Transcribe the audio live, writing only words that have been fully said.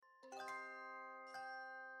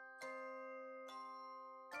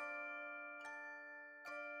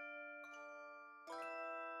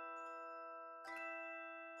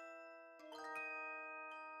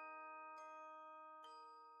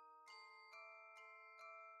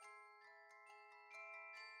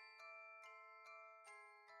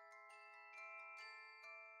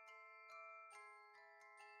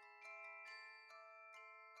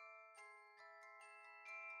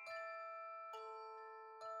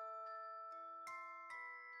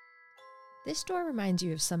This door reminds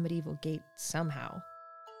you of some medieval gate somehow.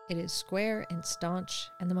 It is square and staunch,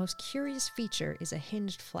 and the most curious feature is a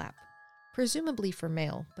hinged flap, presumably for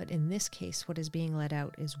mail, but in this case what is being let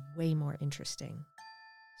out is way more interesting.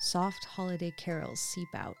 Soft holiday carols seep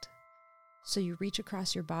out. So you reach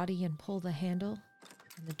across your body and pull the handle,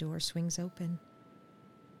 and the door swings open.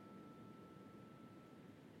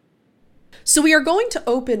 So we are going to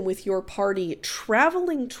open with your party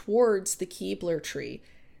traveling towards the Keebler tree,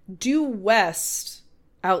 due west,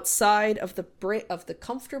 outside of the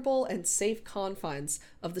comfortable and safe confines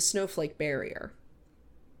of the snowflake barrier.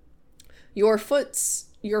 Your footsteps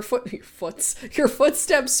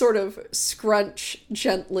sort of scrunch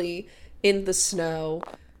gently in the snow,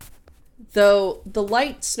 though the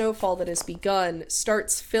light snowfall that has begun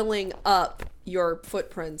starts filling up your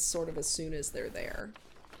footprints sort of as soon as they're there.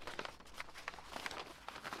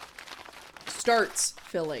 Starts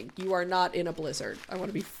filling. You are not in a blizzard. I want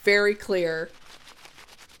to be very clear.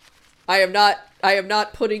 I am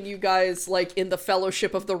not putting you guys like in the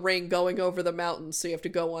Fellowship of the Ring going over the mountains so you have to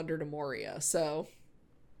go under to Moria. So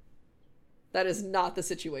that is not the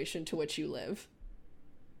situation to which you live.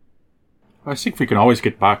 I think we can always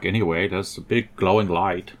get back anyway. There's a big glowing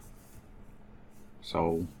light.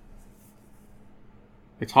 So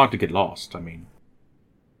it's hard to get lost, I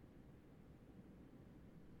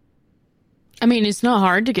mean, it's not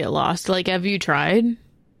hard to get lost. Like, have you tried?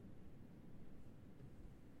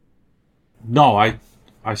 No, I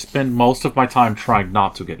spend most of my time trying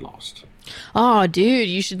not to get lost. Oh, dude,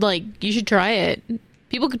 you should try it.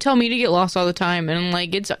 People could tell me to get lost all the time, and I'm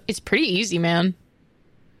like, it's pretty easy, man.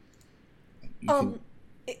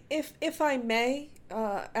 If I may,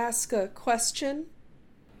 ask a question.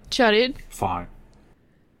 Chatted. Fine.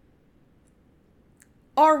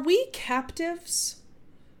 Are we captives?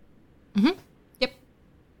 Mm-hmm. Yep.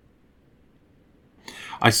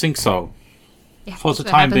 I think so. Yeah, For the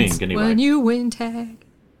that's what time happens being, anyway. when you win tag.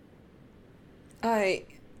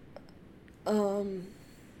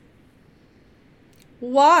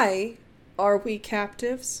 Why are we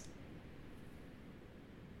captives?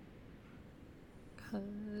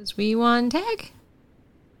 Because we won tag.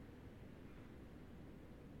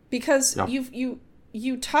 Because Yep.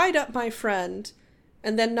 you tied up my friend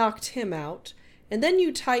and then knocked him out, and then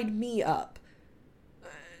you tied me up.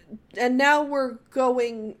 And now we're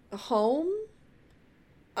going home?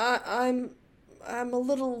 I'm a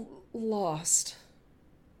little lost.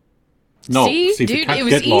 No, See, we dude, can't it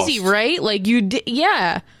was get easy, lost. right? Like, you did,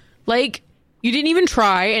 yeah. Like, you didn't even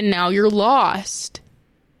try, and now you're lost.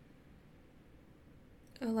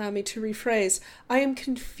 Allow me to rephrase. I am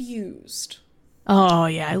confused. Oh,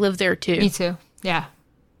 yeah, I live there, too. Me too. Yeah.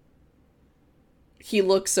 He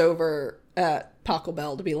looks over at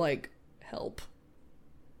Pachelbel to be like, help.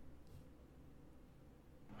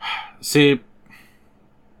 See,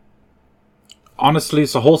 honestly,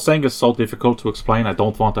 the whole thing is so difficult to explain, I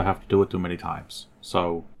don't want to have to do it too many times.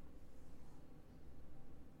 So,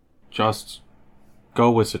 just go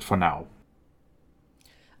with it for now.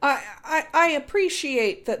 I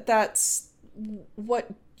appreciate that that's what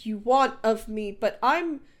you want of me, but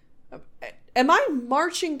am I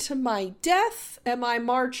marching to my death? Am I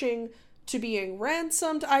marching to being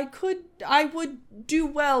ransomed? I would do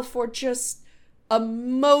well for just a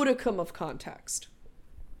modicum of context.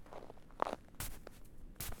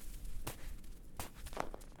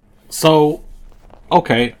 So,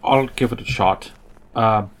 okay, I'll give it a shot.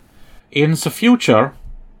 In the future,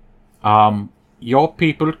 your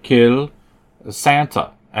people kill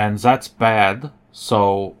Santa, and that's bad.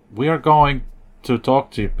 So we are going to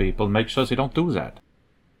talk to your people, make sure they don't do that.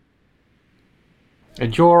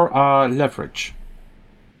 And your leverage.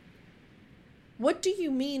 What do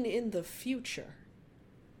you mean in the future?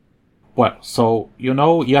 Well, so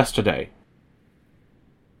yesterday.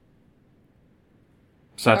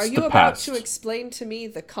 That's Are you the about past. to explain to me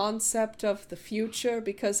the concept of the future?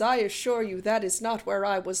 Because I assure you that is not where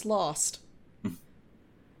I was lost.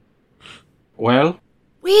 Well,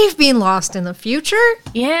 We've been lost in the future?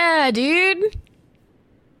 Yeah, dude.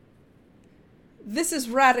 This is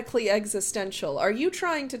radically existential. Are you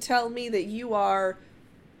trying to tell me that you are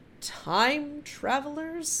time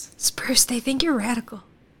travelers? Spruce, they think you're radical.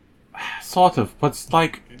 sort of, but it's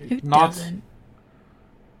like Who not doesn't?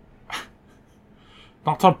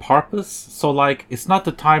 not on purpose. So like, it's not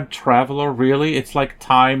the time traveler really. It's like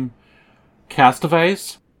time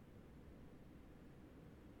castaways.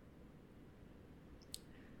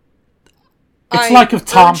 It's like if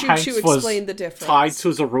Tom urge you Hanks to was explain the difference. tied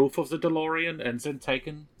to the roof of the DeLorean and then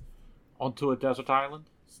taken onto a desert island.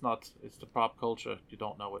 It's not. It's the pop culture. You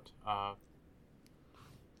don't know it.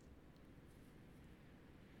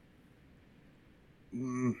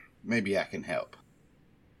 Maybe I can help.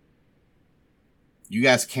 You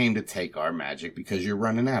guys came to take our magic because you're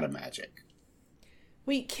running out of magic.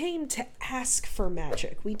 We came to ask for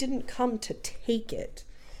magic. We didn't come to take it.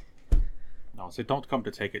 No, they don't come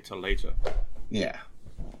to take it till later. Yeah.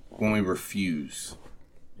 When we refuse.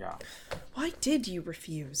 Yeah. Why did you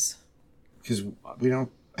refuse? Because we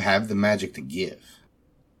don't have the magic to give.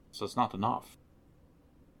 So it's not enough.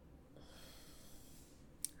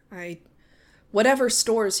 Whatever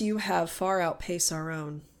stores you have far outpace our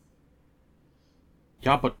own.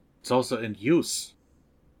 Yeah, but it's also in use.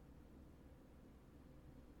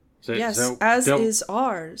 Yes, as is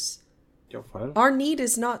ours. Well, Our need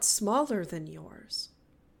is not smaller than yours.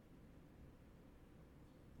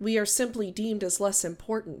 We are simply deemed as less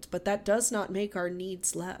important, but that does not make our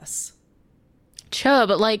needs less. Chuh,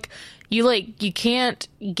 but you can't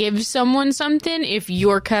give someone something if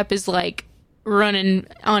your cup is running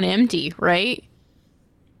on empty, right?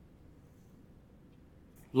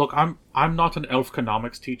 look, I'm not an elf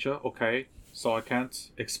economics teacher, okay? So I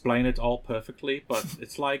can't explain it all perfectly, but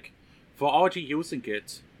it's like, we're already using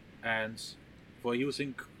it, and we're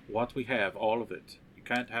using what we have, all of it. You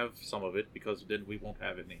can't have some of it, because then we won't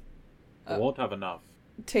have any. We won't have enough.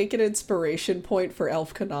 Take an inspiration point for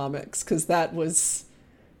elf economics, because that was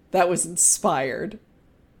inspired.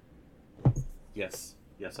 Yes,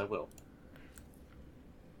 I will.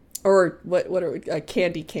 Or what are we, a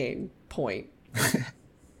candy cane point.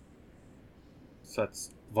 So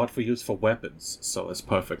that's what we use for weapons, so it's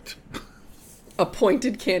perfect. A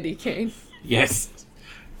pointed candy cane. Yes.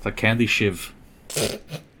 It's a candy shiv.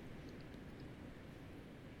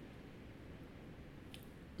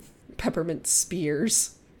 Peppermint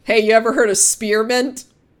spears. Hey, you ever heard of spearmint?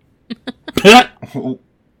 I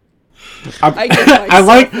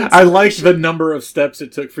like the number of steps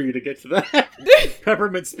it took for you to get to that.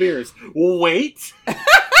 Peppermint spears. Wait.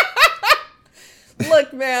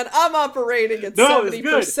 Look, man, I'm operating at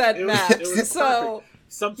 70% max. It was so perfect.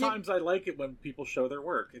 Sometimes I like it when people show their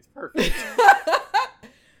work. It's perfect.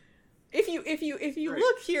 if you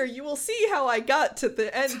look here, you will see how I got to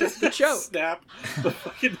the end of the joke. Snap.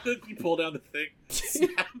 You pull down the thing.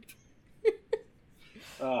 Snap.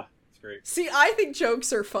 It's great. See, I think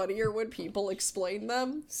jokes are funnier when people explain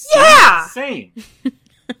them. Yeah! Same.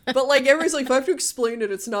 But like everybody's like, if I have to explain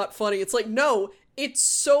it, it's not funny. It's like, no, it's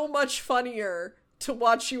so much funnier to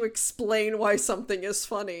watch you explain why something is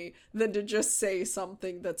funny than to just say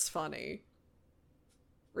something that's funny.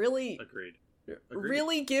 Really? Agreed.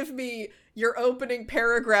 Really give me your opening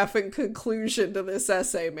paragraph and conclusion to this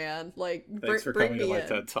essay, man. Like, Thanks for bring coming to me my in.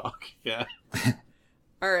 TED Talk. Yeah.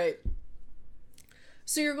 All right.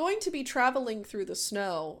 So you're going to be traveling through the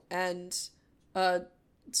snow and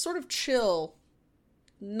sort of chill,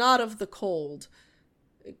 not of the cold.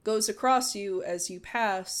 It goes across you as you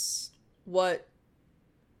pass what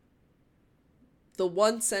the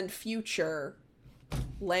once and future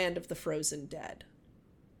land of the frozen dead.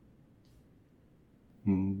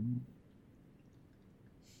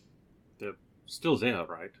 They're still there,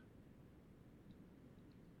 right?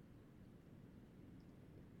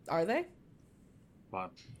 Are they?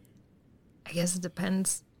 But I guess it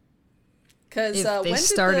depends. Because If they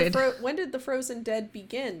started. when did the frozen dead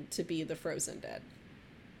begin to be the frozen dead?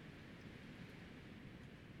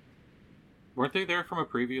 weren't they there from a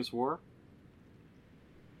previous war?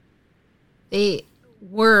 They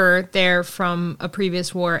were there from a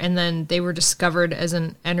previous war, and then they were discovered as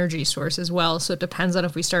an energy source as well. So it depends on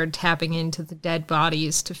if we started tapping into the dead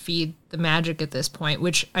bodies to feed the magic at this point,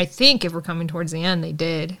 which I think if we're coming towards the end, they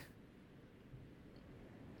did.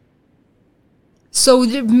 So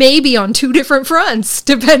maybe on two different fronts,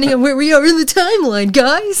 depending on where we are in the timeline,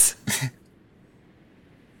 guys.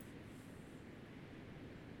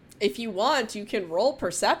 If you want, you can roll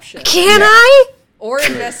perception Can I? or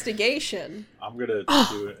investigation. I'm gonna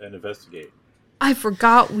do an investigate. I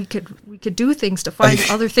forgot we could do things to find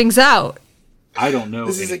other things out. I don't know.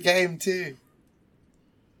 This is a game too.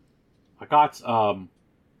 I got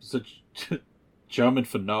is it German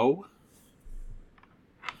for no?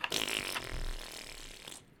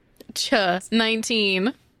 Chuh,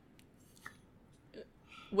 19.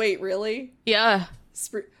 Wait, really? Yeah.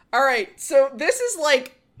 All right, so this is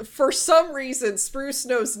like, for some reason, Spruce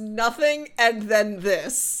knows nothing, and then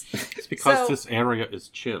this. It's because So- this area is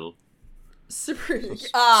chill. Spruce.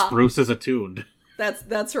 Spruce is attuned.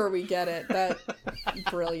 That's where we get it. That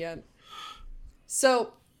brilliant.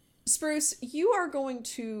 So, Spruce, you are going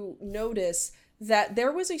to notice that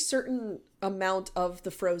there was a certain amount of the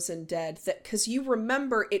frozen dead that, because you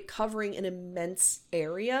remember it covering an immense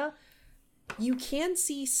area, You can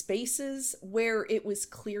see spaces where it was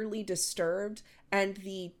clearly disturbed, and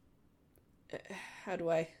the... how do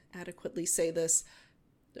I adequately say this?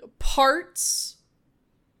 Parts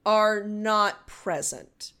are not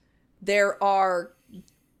present. There are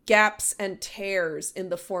gaps and tears in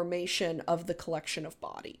the formation of the collection of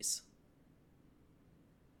bodies.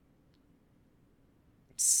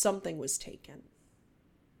 Something was taken.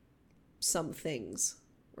 Some things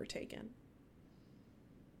were taken.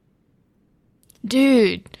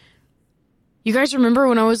 Dude, you guys remember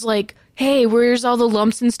when I was like, hey, where's all the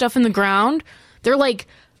lumps and stuff in the ground? They're like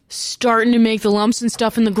starting to make the lumps and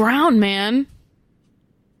stuff in the ground, man.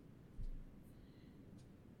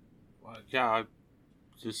 Yeah,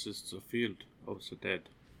 this is the field of the dead.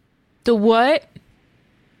 The what?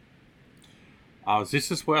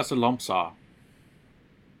 This is where the lumps are.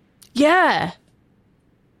 Yeah.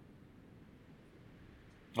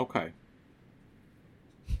 Okay.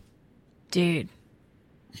 Dude.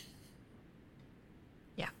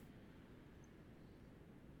 Yeah.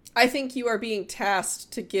 I think you are being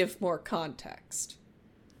tasked to give more context.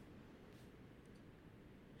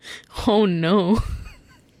 Oh no.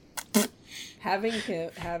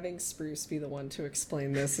 Having Spruce be the one to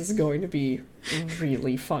explain this is going to be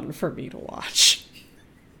really fun for me to watch.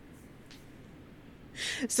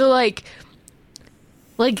 So like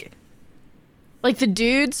the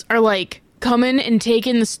dudes are like coming and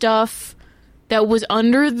taking the stuff that was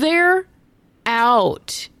under there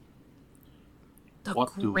out. The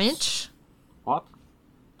What dudes? Grinch? What?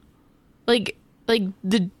 Like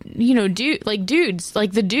the dudes,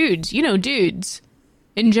 like the dudes, dudes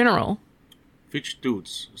in general. Which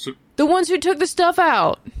dudes? So, The ones who took the stuff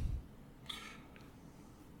out.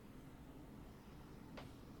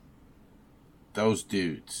 Those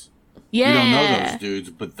dudes. Yeah. We don't know those dudes,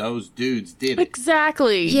 but those dudes did it.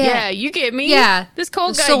 Exactly. Yeah. Yeah, you get me? Yeah. This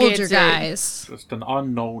cold The guy soldier gets it. guys. just an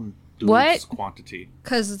unknown dude's What? quantity.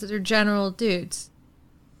 Because they're general dudes.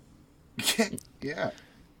 Yeah.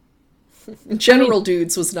 General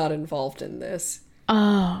Dudes was not involved in this.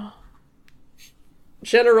 Oh.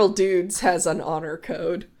 General Dudes has an honor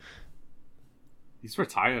code. He's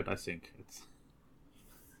retired, I think. It's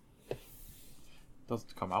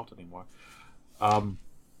doesn't come out anymore.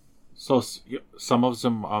 So some of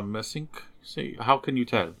them are missing. See, how can you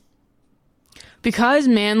tell? Because,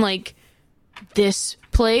 man, like, this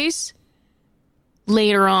place,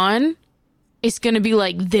 later on, it's gonna be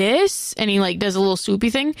like this, and he, like, does a little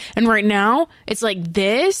swoopy thing, and right now, it's like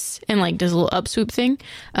this, and, like, does a little up swoop thing,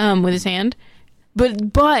 with his hand.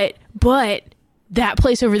 But, that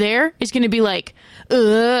place over there is gonna be like,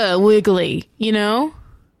 wiggly, you know?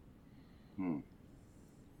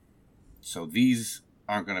 So these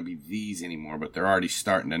aren't going to be these anymore, but they're already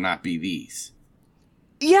starting to not be these.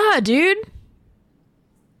 Yeah, dude.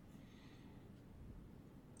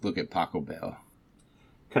 Look at Paco Bell.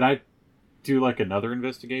 Can I do like another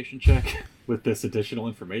investigation check with this additional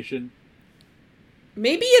information?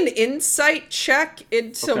 Maybe an insight check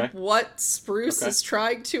into Okay. what Spruce Okay. is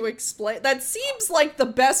trying to explain. That seems like the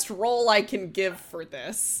best role I can give for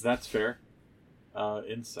this. That's fair.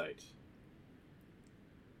 Insight.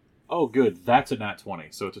 Oh, good. That's a nat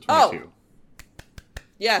 20, so it's a 22.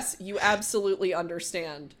 Yes, you absolutely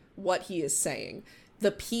understand what he is saying.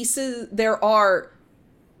 The pieces, there are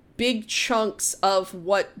big chunks of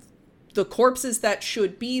what the corpses that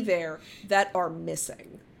should be there that are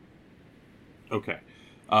missing. Okay.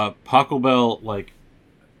 Paco Bell, like,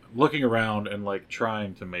 looking around and, like,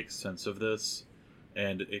 trying to make sense of this,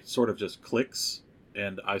 and it sort of just clicks,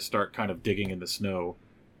 and I start kind of digging in the snow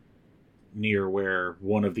near where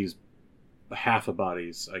one of these half a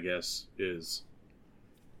bodies, I guess, is.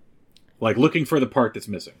 Like, looking for the part that's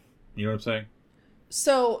missing. You know what I'm saying?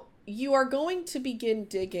 So, you are going to begin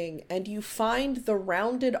digging, and you find the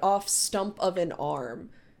rounded off stump of an arm,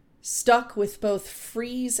 stuck with both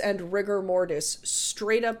freeze and rigor mortis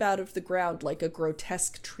straight up out of the ground like a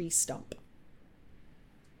grotesque tree stump.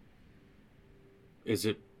 Is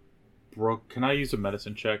it broke? Can I use a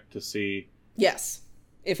medicine check to see? Yes.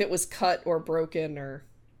 If it was cut or broken or...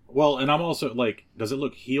 Well, and I'm also, like, does it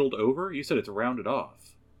look healed over? You said it's rounded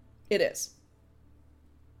off. It is.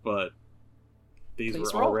 But these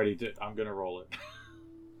Please were roll. already... I'm gonna roll it.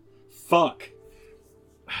 Fuck!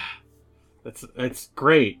 It's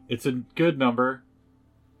great. It's a good number.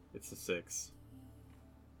 It's a 6.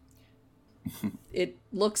 It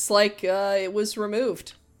looks like it was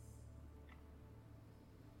removed.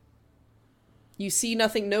 You see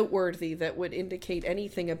nothing noteworthy that would indicate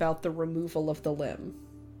anything about the removal of the limb.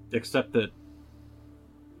 Except that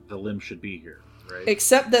the limb should be here, right?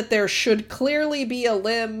 Except that there should clearly be a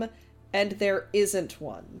limb, and there isn't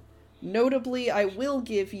one. Notably, I will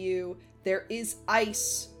give you, there is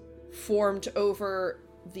ice formed over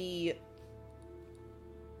the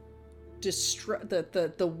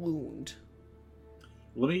the wound.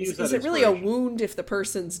 Let me use that. Is it really a wound if the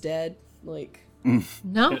person's dead? Like, No.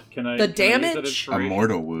 Can I? The can I use that damage? A inspiration?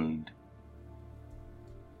 mortal wound.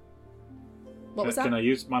 what was that? Can I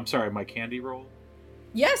use? I'm sorry, my candy roll.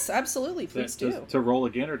 Yes, absolutely. Please do. To roll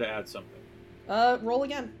again or to add something. Roll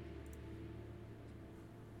again.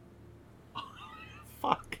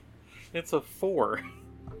 Fuck. It's a 4.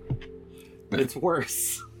 It's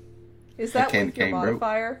worse. Is that Cane with your broke.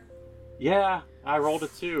 modifier? Yeah, I rolled a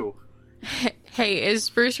 2. Hey, is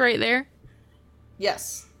Spruce right there?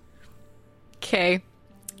 Yes. Okay.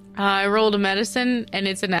 I rolled a medicine, and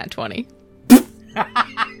it's a nat 20.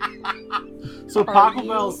 So Are Paco you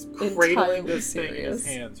Bell's cradling entirely this thing in his serious?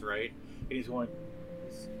 hands, right? And he's going,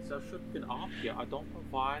 "Das should been up here. I don't know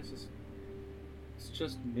why. It's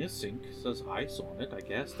just missing. It says ice on it. I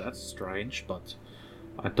guess that's strange, but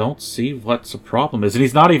I don't see what the problem is." And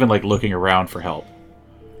he's not even like looking around for help.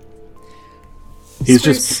 He's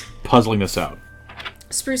just puzzling this out.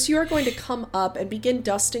 Spruce, you are going to come up and begin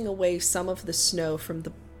dusting away some of the snow from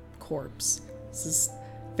the corpse. This is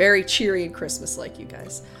very cheery and Christmas-like, you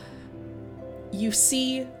guys. You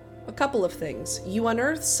see a couple of things. You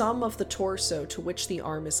unearth some of the torso to which the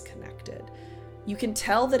arm is connected. You can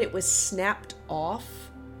tell that it was snapped off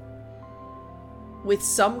with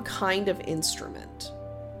some kind of instrument.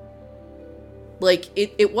 Like,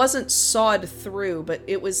 it wasn't sawed through, but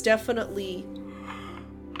it was definitely...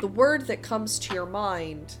 The word that comes to your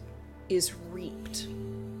mind is reaped.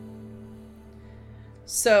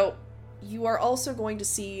 So, you are also going to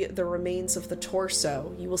see the remains of the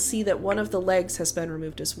torso. You will see that one of the legs has been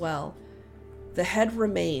removed as well. The head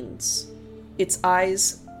remains, its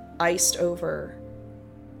eyes iced over,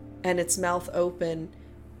 and its mouth open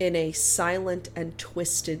in a silent and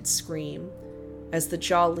twisted scream as the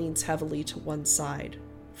jaw leans heavily to one side,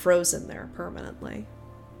 frozen there permanently.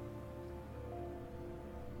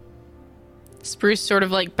 Spruce sort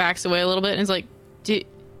of like backs away a little bit and is like, do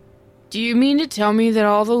you mean to tell me that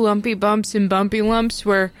all the lumpy bumps and bumpy lumps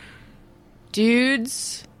were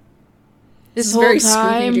dudes This is whole very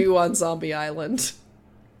time? Scooby-Doo on Zombie Island.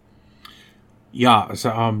 Yeah,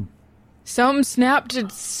 so, Something snapped.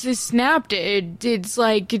 It's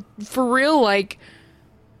like, for real, like,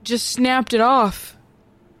 just snapped it off.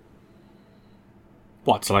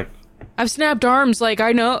 what's like, I've snapped arms, like,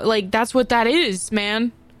 I know, like, that's what that is,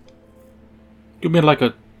 man. you mean like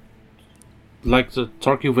the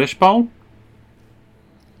turkey wishbone?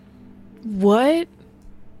 What?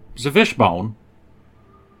 The wishbone?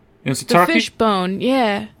 It's a The turkey? fish bone,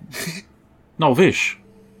 yeah. No, wish.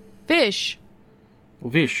 Fish.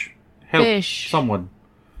 Wish. Help Fish. someone.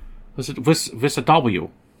 With a W.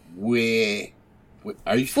 Wait,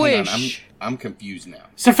 are you? Hang on, Fish. I'm confused now.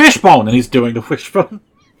 It's a fishbone, and he's doing the wishbone.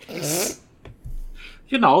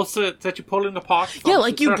 You know, so that you pull in the pot. Yeah,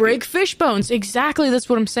 like you break fish bones. Exactly, that's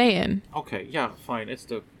what I'm saying. Okay, yeah, fine. It's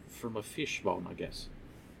from a fishbone, I guess.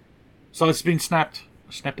 So it's been snapped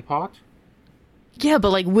apart? Yeah, but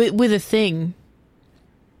like with a thing.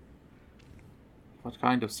 What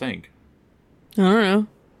kind of thing? I don't know.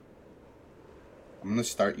 I'm gonna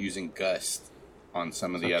start using gust on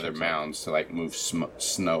some of the other mounds to like move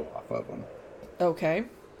snow off of them. Okay.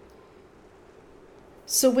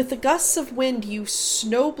 So with the gusts of wind, you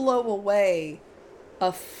snowblow away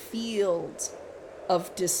a field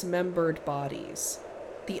of dismembered bodies.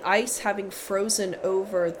 The ice having frozen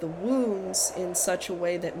over the wounds in such a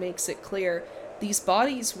way that makes it clear these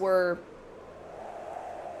bodies were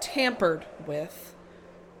tampered with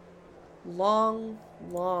long,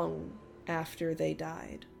 long after they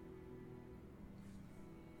died.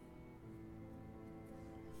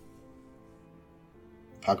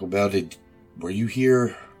 Paco Bell, were you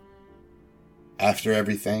here after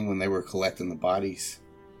everything when they were collecting the bodies?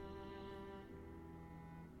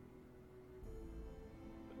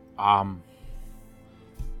 No.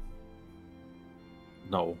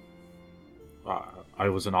 I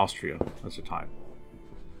was in Austria at the time.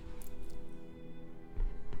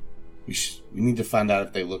 We need to find out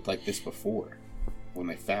if they looked like this before, when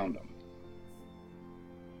they found them.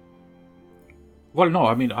 Well, no,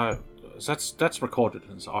 I mean, that's recorded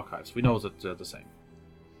in the archives. We know that they're the same.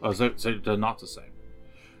 They're not the same.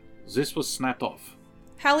 This was snapped off.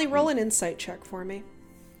 Hallie, roll an insight check for me.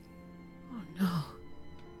 Oh no.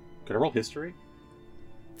 Can I roll history?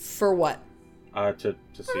 For what? To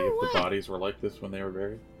see if the bodies were like this when they were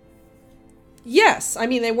buried? Yes. I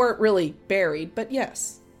mean, they weren't really buried, but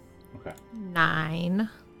yes. Okay. 9.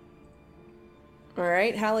 All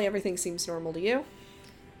right, Hallie, everything seems normal to you.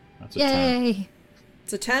 That's a 10. Yay!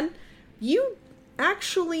 It's a 10. You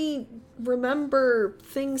actually remember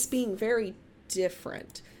things being very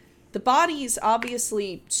different. The bodies,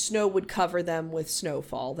 obviously, snow would cover them with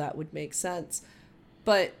snowfall. That would make sense.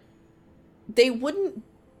 But they wouldn't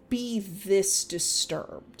be this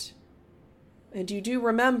disturbed. And you do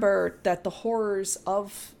remember that the horrors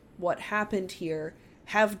of what happened here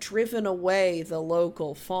have driven away the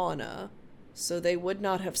local fauna, so they would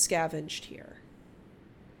not have scavenged here.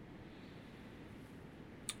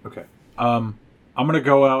 Okay. I'm gonna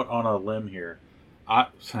go out on a limb here.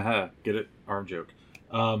 Get it? Arm joke.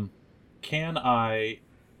 Can I,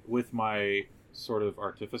 with my sort of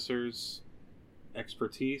artificer's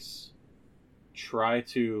expertise, try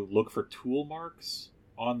to look for tool marks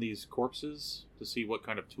on these corpses to see what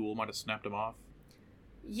kind of tool might have snapped them off?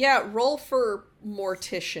 Yeah, roll for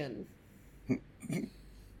mortician.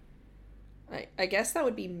 I guess that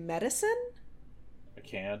would be medicine? I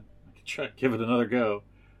can try to give it another go.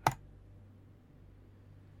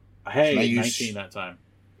 Hey, 19 that time.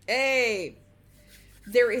 Hey!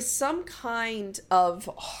 There is some kind of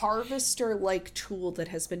harvester-like tool that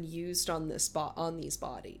has been used on these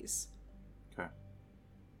bodies. Okay.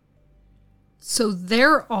 So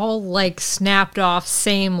they're all like snapped off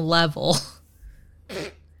same level.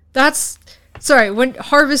 That's sorry, when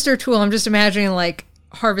harvester tool, I'm just imagining like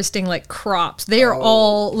harvesting like crops. They are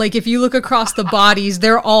all like, if you look across the bodies,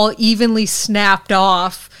 they're all evenly snapped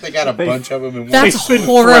off. They got a bunch of them in one. That's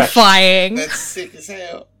horrifying. That's sick as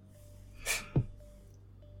hell.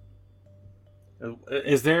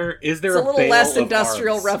 Is there It's a little less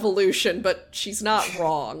industrial revolution, but she's not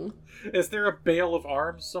wrong. Is there a bale of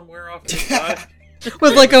arms somewhere off to the side?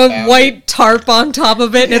 With like a white tarp on top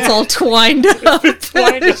of it, and it's all twined up.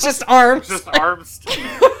 It's just arms. Just arms.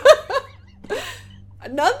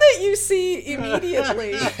 None that you see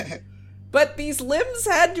immediately. But these limbs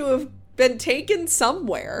had to have been taken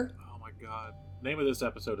somewhere. Oh my god. Name of this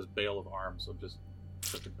episode is Bale of Arms. I'm just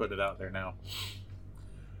putting it out there now.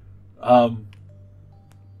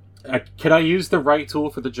 Can I use the right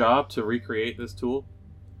tool for the job to recreate this tool?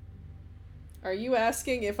 Are you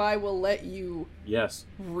asking if I will let you Yes.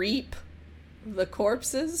 reap the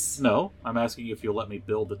corpses? No, I'm asking if you'll let me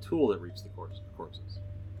build the tool that reaps the corpses.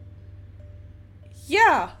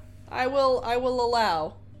 Yeah, I will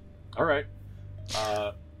allow. All right.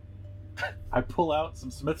 I pull out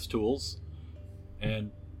some smith's tools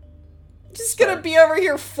and Just gonna be over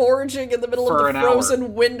here foraging in the middle For of the an hour.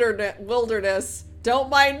 frozen wilderness. Don't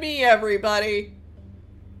mind me, everybody.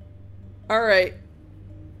 Alright.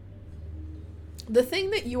 The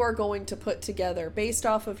thing that you are going to put together, based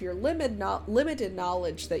off of your limited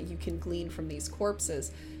knowledge that you can glean from these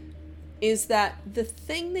corpses, is that the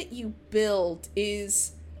thing that you build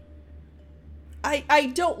is... I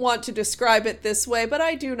don't want to describe it this way, but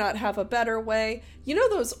I do not have a better way. You know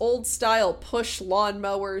those old-style push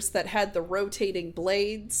lawnmowers that had the rotating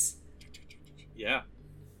blades? yeah.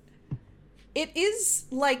 It is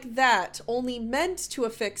like that, only meant to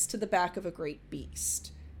affix to the back of a great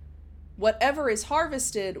beast. Whatever is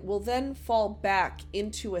harvested will then fall back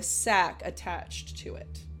into a sack attached to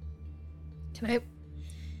it.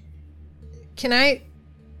 Can I,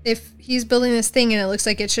 if he's building this thing and it looks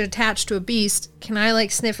like it should attach to a beast, can I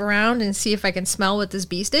like sniff around and see if I can smell what this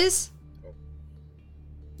beast is?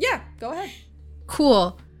 Yeah, go ahead.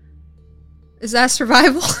 Cool. Is that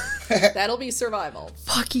survival? That'll be survival.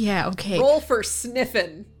 Fuck yeah, okay. Roll for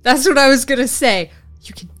sniffing. That's what I was gonna say.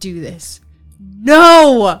 You can do this.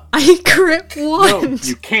 No! I crit No, one!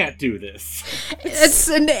 you can't do this. It's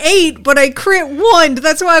an 8, but I crit 1.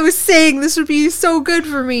 That's why I was saying this would be so good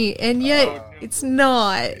for me, and yet it's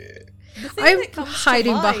not. The thing I'm that comes to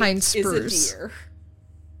hiding mind behind is spruce. a deer.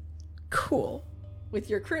 Cool. With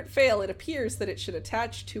your crit fail, it appears that it should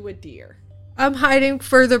attach to a deer. I'm hiding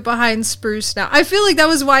further behind spruce now. I feel like that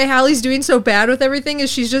was why Hallie's doing so bad with everything,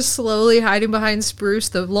 is she's just slowly hiding behind spruce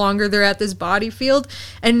the longer they're at this body field.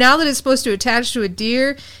 And now that it's supposed to attach to a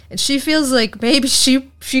deer, and she feels like maybe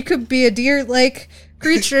she could be a deer-like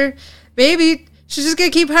creature, maybe she's just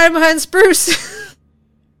gonna keep hiding behind spruce.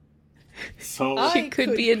 So I She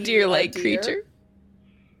could be a deer-like creature.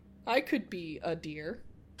 I could be a deer.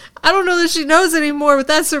 I don't know that she knows anymore with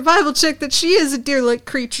that survival check that she is a deer-like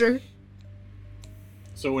creature.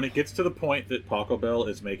 So when it gets to the point that Taco Bell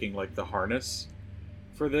is making like the harness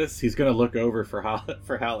for this, he's gonna look over for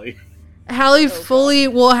Hallie. Hallie fully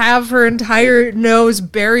will have her entire nose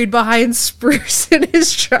buried behind spruce and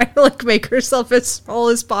is trying to like make herself as small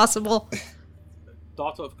as possible.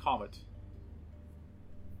 Daughter of Comet,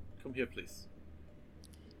 come here, please.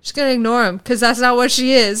 She's gonna ignore him because that's not what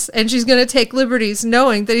she is, and she's gonna take liberties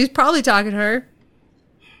knowing that he's probably talking to her.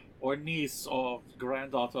 or niece or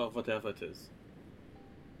granddaughter or whatever it is.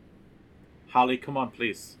 Holly, come on,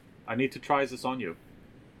 please. I need to try this on you.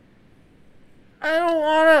 I don't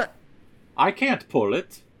want to. I can't pull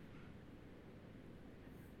it.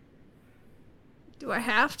 Do I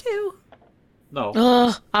have to? No.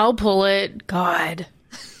 Ugh, I'll pull it. God.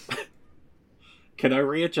 Can I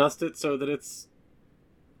readjust it so that it's...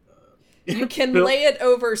 You can lay it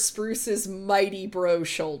over Spruce's mighty bro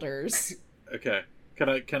shoulders. Okay.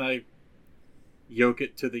 Can I yoke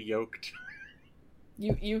it to the yoked?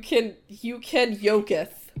 You can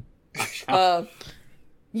yoketh.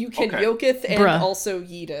 You can Okay. yoketh and Bruh. also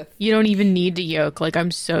yeeteth. You don't even need to yoke. Like,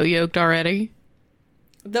 I'm so yoked already.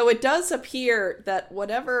 Though it does appear that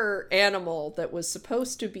whatever animal that was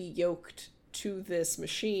supposed to be yoked to this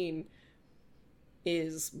machine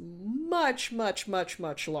is much, much, much,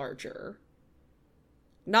 much larger.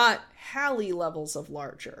 Not Hallie levels of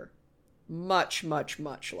larger. Much, much,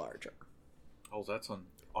 much larger. Oh, that's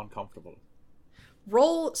uncomfortable.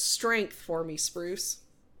 Roll strength for me, Spruce.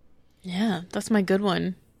 Yeah, that's my good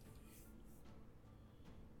one.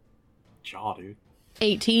 Jaw, dude.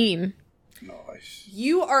 18. Nice.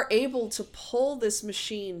 You are able to pull this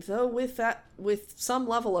machine, though with some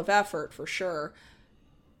level of effort for sure.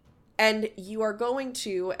 And you are going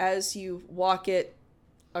to, as you walk it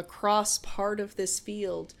across part of this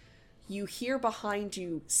field, you hear behind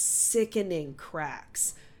you sickening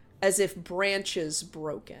cracks, as if branches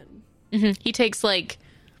broken. He takes, like,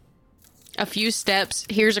 a few steps,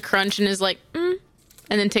 hears a crunch and is like, and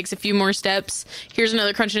then takes a few more steps, hears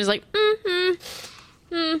another crunch and is like,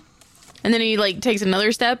 and then he, like, takes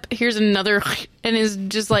another step, hears another, and is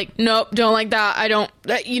just like, nope, don't like that, I don't,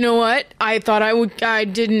 you know what, I thought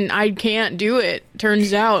I can't do it,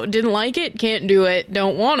 turns out, didn't like it, can't do it,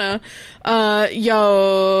 don't wanna,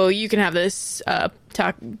 yo, you can have this,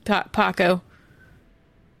 Paco.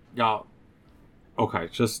 Yeah. Okay,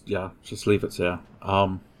 just leave it there.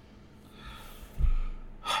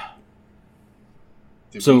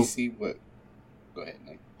 Did So- we see what... Go ahead,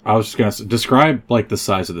 Nick. I was just gonna describe, like, the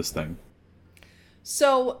size of this thing.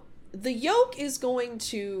 So the yoke is going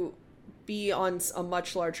to be on a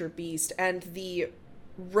much larger beast, and the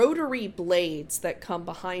rotary blades that come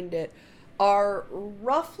behind it are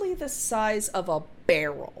roughly the size of a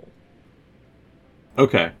barrel.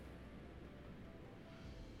 Okay.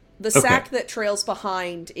 The sack that trails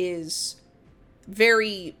behind is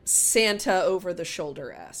very Santa over the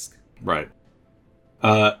shoulder-esque. Right.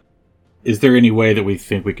 Is there any way that we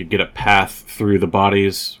think we could get a path through the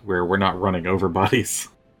bodies where we're not running over bodies?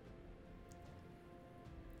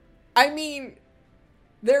 I mean,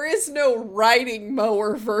 there is no riding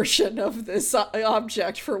mower version of this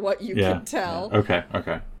object for what you can tell. Yeah.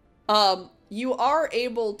 Okay. You are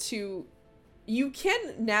able to... You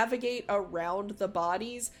can navigate around the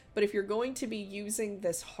bodies, but if you're going to be using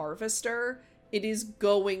this harvester, it is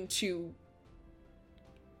going to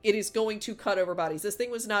cut over bodies. This thing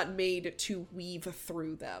was not made to weave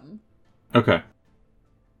through them. Okay.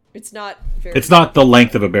 It's not very... It's not the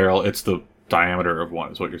length of a barrel, it's the diameter of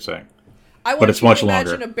one, is what you're saying. I want but it's you much to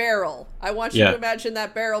imagine longer. a barrel. I want you to imagine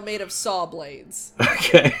that barrel made of saw blades.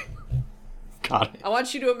 Okay. Got it. I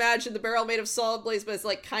want you to imagine the barrel made of saw blades, but it's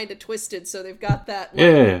like kind of twisted, so they've got that like,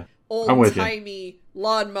 Yeah. I'm with you. old-timey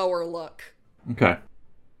lawnmower look. Okay.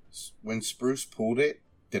 When Spruce pulled it,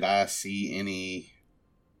 did I see any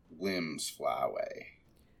limbs fly away?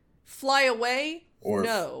 Fly away? Or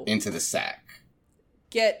no. into the sack?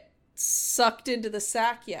 Get sucked into the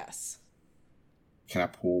sack? Yes. Can I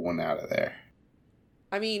pull one out of there?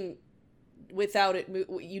 I mean, without it,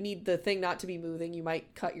 you need the thing not to be moving. You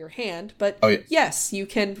might cut your hand, but Oh, yeah. yes, you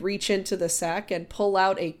can reach into the sack and pull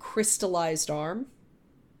out a crystallized arm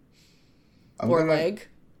or leg.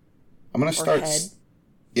 I'm gonna start. head.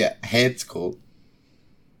 Yeah, head's cool.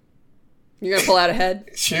 You're gonna pull out a head?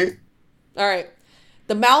 Sure. All right.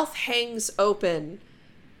 The mouth hangs open.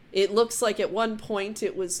 It looks like at one point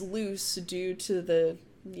it was loose due to the,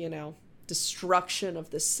 destruction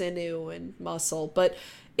of the sinew and muscle, but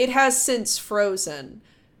it has since frozen,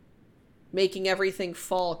 making everything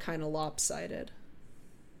fall kind of lopsided.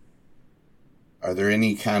 Are there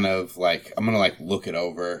any kind of, I'm gonna, look it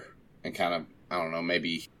over and kind of, I don't know,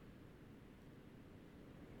 maybe...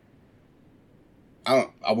 I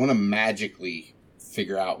want to magically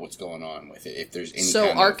figure out what's going on with it, if there's any So,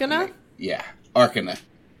 kind Arcana? of... Yeah, Arcana.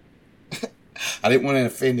 I didn't want to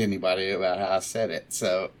offend anybody about how I said it,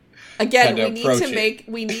 so... Again, Had to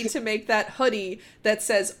we need to make that hoodie that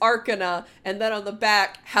says Arcana, and then on the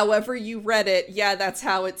back, however you read it, yeah, that's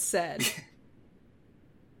how it's said.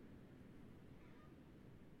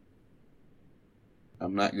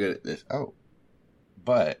 I'm not good at this. Oh.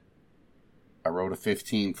 But I rolled a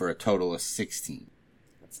 15 for a total of 16.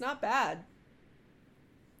 That's not bad.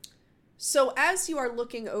 So as you are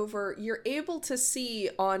looking over, you're able to see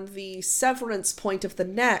on the severance point of the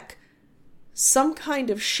neck some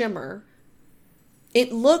kind of shimmer.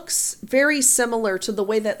 It looks very similar to the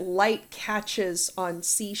way that light catches on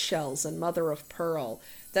seashells in Mother of Pearl.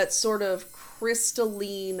 That sort of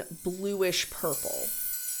crystalline bluish purple.